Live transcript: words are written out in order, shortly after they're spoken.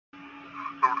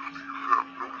QueenCat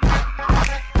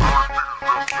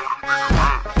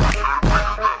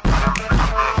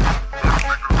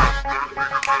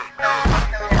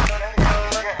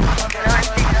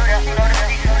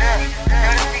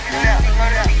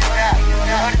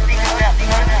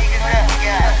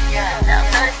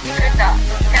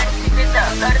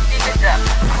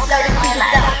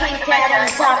on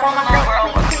the top, all my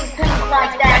girls queen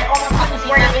like that. All my queens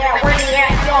where they at,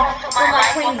 yo. All my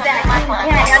queens that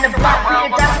QueenCat on the block, we the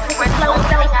doctor for slow,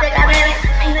 stick. I mean,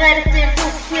 medicine to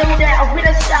kill that with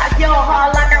a shot, yo.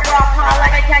 Hard like a rock, hard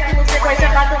like a cactus. Situation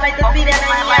about to make the beat and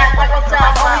maniac. Like what's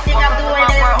up? Only thing I'm doing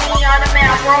is me on the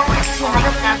map, bro.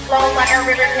 Flow like a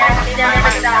river cat, see that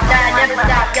never stop,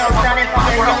 yo. Stunning from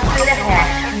the hill to the hat.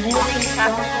 Moving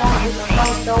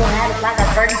so hot, it's like a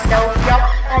birdie stove, yo.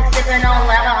 Like sipping on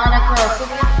leather on a club.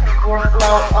 Or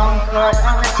flow uncut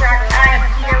on the track. I am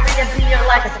here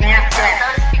like a Snapchat. Turn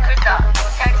the speakers up,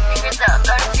 turn the speakers up,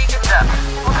 turn the speakers up.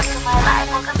 Welcome to my life,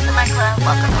 welcome to my club,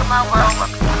 welcome to my world,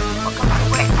 welcome to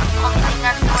where the only thing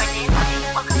I'm doing is me.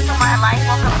 Welcome to my life,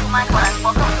 welcome to my club,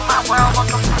 welcome to my world,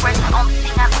 welcome to where the only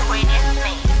thing I'm doing is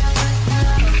me.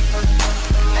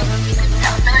 Turn the speakers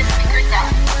up, turn the speakers up,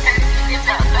 turn the speakers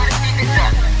up, turn the speakers up.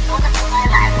 Welcome to my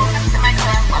life, welcome to my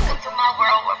club, welcome to my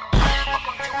world, welcome to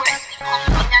where the only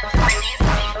thing I'm doing is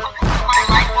me. Welcome to my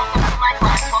life, welcome to my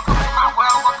club, welcome to my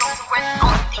world, welcome to where the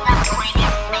only thing I'm doing is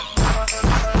me. Welcome to my life,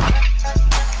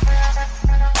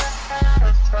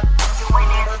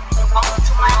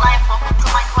 welcome to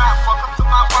my club, welcome to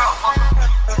my world, welcome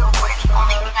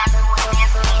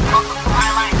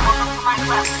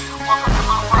to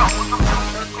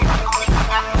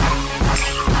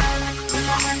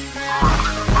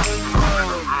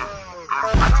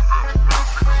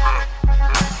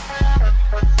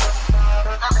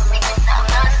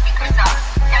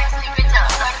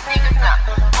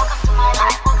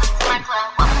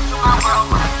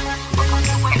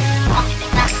where the only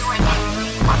thing I'm doing is me.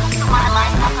 Welcome to my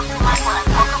life, welcome to my club,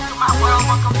 welcome to my world,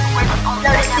 welcome to where the only thing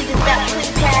I'm doing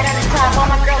is me.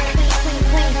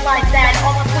 Like that,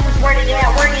 all my queens where they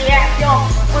at, yo.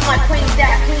 With my queens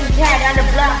that QueenCat on the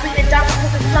block, we the doctor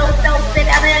cause it's so sick.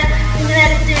 I mean,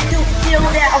 medicine to kill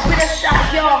that with a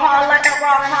shot, yo. Hard like a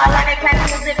rock, hard like a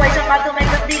cactus. Situation about to make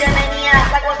a beat and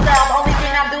maniac. Like what's up? Only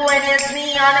thing I'm doing is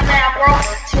me on the map, bro.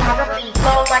 Geography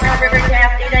flow like a river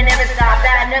cat, they never stop,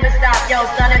 yo.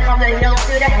 Stunning from the hill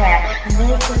to the hat.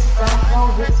 Make this flow,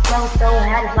 this flow so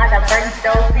hot, it's like a burning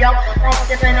stove, yo. Like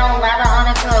sipping on lava on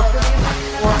a cup.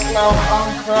 Or flow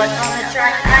uncut on the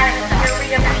track. I am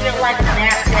here like a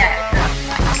Snapchat.